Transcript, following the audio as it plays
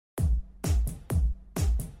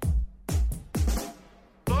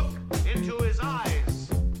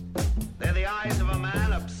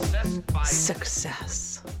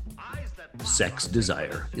Success. Sex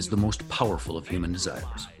desire is the most powerful of human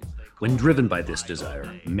desires. When driven by this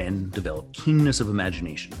desire, men develop keenness of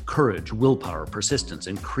imagination, courage, willpower, persistence,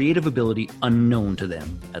 and creative ability unknown to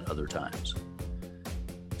them at other times.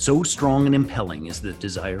 So strong and impelling is the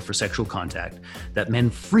desire for sexual contact that men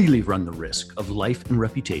freely run the risk of life and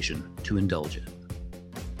reputation to indulge it.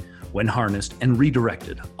 When harnessed and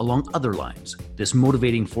redirected along other lines, this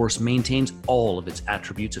motivating force maintains all of its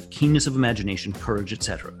attributes of keenness of imagination, courage,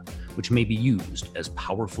 etc., which may be used as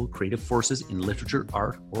powerful creative forces in literature,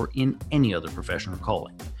 art, or in any other profession or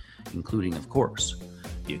calling, including, of course,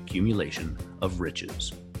 the accumulation of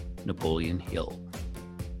riches. Napoleon Hill.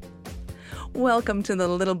 Welcome to the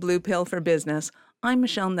Little Blue Pill for Business. I'm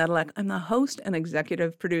Michelle Nedelec. I'm the host and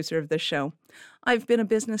executive producer of this show. I've been a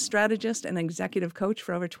business strategist and executive coach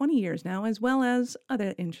for over 20 years now, as well as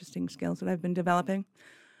other interesting skills that I've been developing.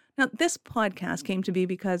 Now, this podcast came to be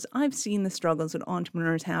because I've seen the struggles that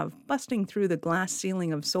entrepreneurs have busting through the glass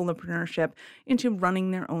ceiling of solopreneurship into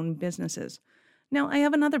running their own businesses. Now, I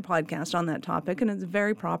have another podcast on that topic, and it's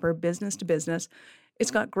very proper business to business.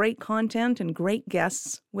 It's got great content and great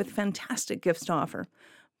guests with fantastic gifts to offer.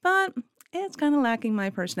 But it's kind of lacking my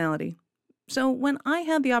personality. So when I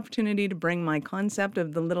had the opportunity to bring my concept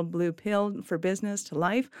of the little blue pill for business to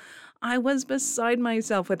life, I was beside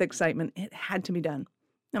myself with excitement. It had to be done.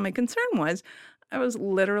 Now, my concern was I was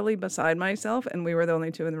literally beside myself and we were the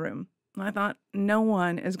only two in the room. I thought no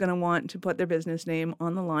one is going to want to put their business name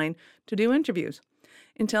on the line to do interviews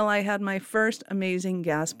until I had my first amazing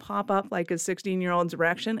guest pop up like a 16-year-old's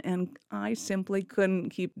erection, and I simply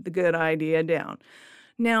couldn't keep the good idea down.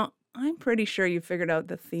 Now, I'm pretty sure you figured out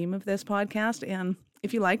the theme of this podcast, and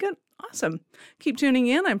if you like it, awesome. Keep tuning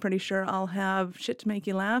in. I'm pretty sure I'll have shit to make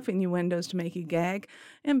you laugh, innuendos to make you gag,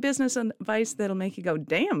 and business advice that'll make you go,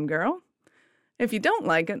 damn, girl. If you don't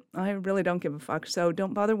like it, I really don't give a fuck, so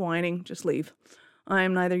don't bother whining. Just leave.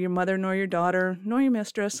 I'm neither your mother nor your daughter nor your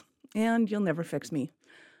mistress, and you'll never fix me.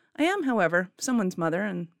 I am, however, someone's mother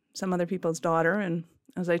and some other people's daughter, and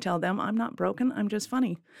as I tell them, I'm not broken, I'm just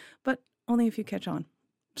funny, but only if you catch on.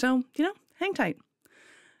 So, hang tight.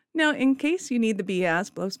 Now, in case you need the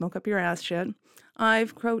BS, blow smoke up your ass shit,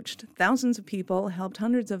 I've coached thousands of people, helped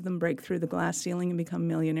hundreds of them break through the glass ceiling and become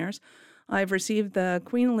millionaires. I've received the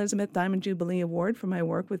Queen Elizabeth Diamond Jubilee Award for my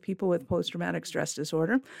work with people with post-traumatic stress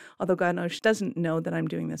disorder, although God knows she doesn't know that I'm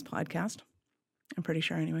doing this podcast. I'm pretty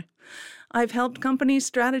sure anyway. I've helped companies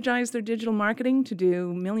strategize their digital marketing to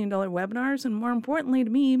do million-dollar webinars, and more importantly to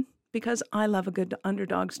me, because I love a good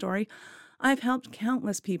underdog story, I've helped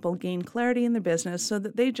countless people gain clarity in their business so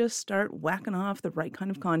that they just start whacking off the right kind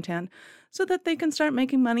of content so that they can start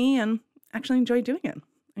making money and actually enjoy doing it. I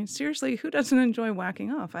mean, seriously, who doesn't enjoy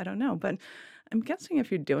whacking off? I don't know, but I'm guessing if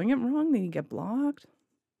you're doing it wrong, then you get blocked.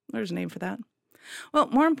 There's a name for that. Well,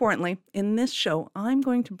 more importantly, in this show, I'm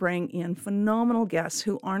going to bring in phenomenal guests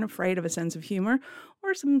who aren't afraid of a sense of humor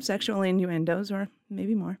or some sexual innuendos or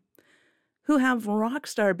maybe more, who have rock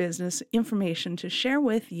star business information to share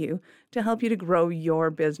with you to help you to grow your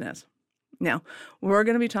business. Now, we're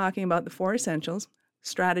going to be talking about the 4 essentials: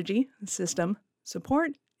 strategy, system,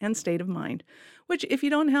 support, and state of mind, which if you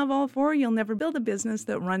don't have all 4, you'll never build a business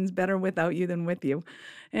that runs better without you than with you.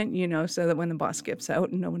 And, so that when the boss skips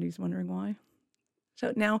out, nobody's wondering why.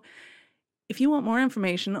 So now, if you want more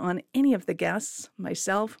information on any of the guests,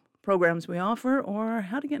 myself, programs we offer, or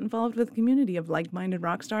how to get involved with a community of like-minded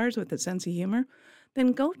rock stars with a sense of humor,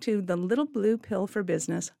 then go to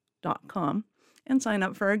thelittlebluepillforbusiness.com and sign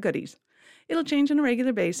up for our goodies. It'll change on a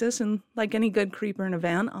regular basis, and like any good creeper in a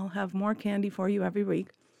van, I'll have more candy for you every week.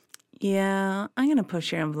 Yeah, I'm going to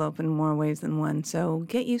push your envelope in more ways than one, so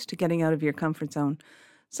get used to getting out of your comfort zone.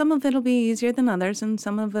 Some of it'll be easier than others, and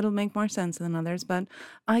some of it'll make more sense than others, but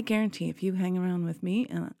I guarantee if you hang around with me,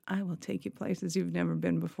 and I will take you places you've never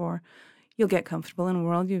been before, you'll get comfortable in a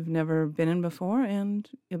world you've never been in before, and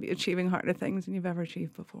you'll be achieving harder things than you've ever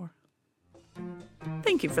achieved before.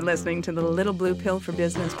 Thank you for listening to the Little Blue Pill for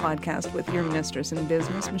Business podcast with your mistress in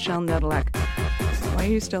business, Michelle Nedelec. Why are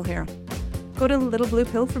you still here? Go to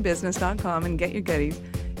thelittlebluepillforbusiness.com and get your goodies.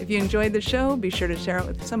 If you enjoyed the show, be sure to share it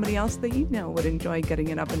with somebody else that you know would enjoy getting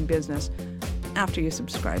it up in business after you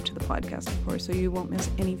subscribe to the podcast, of course, so you won't miss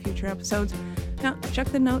any future episodes. Now, check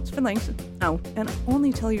the notes for links. Oh, and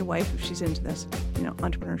only tell your wife if she's into this,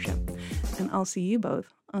 entrepreneurship. And I'll see you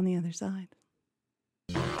both on the other side.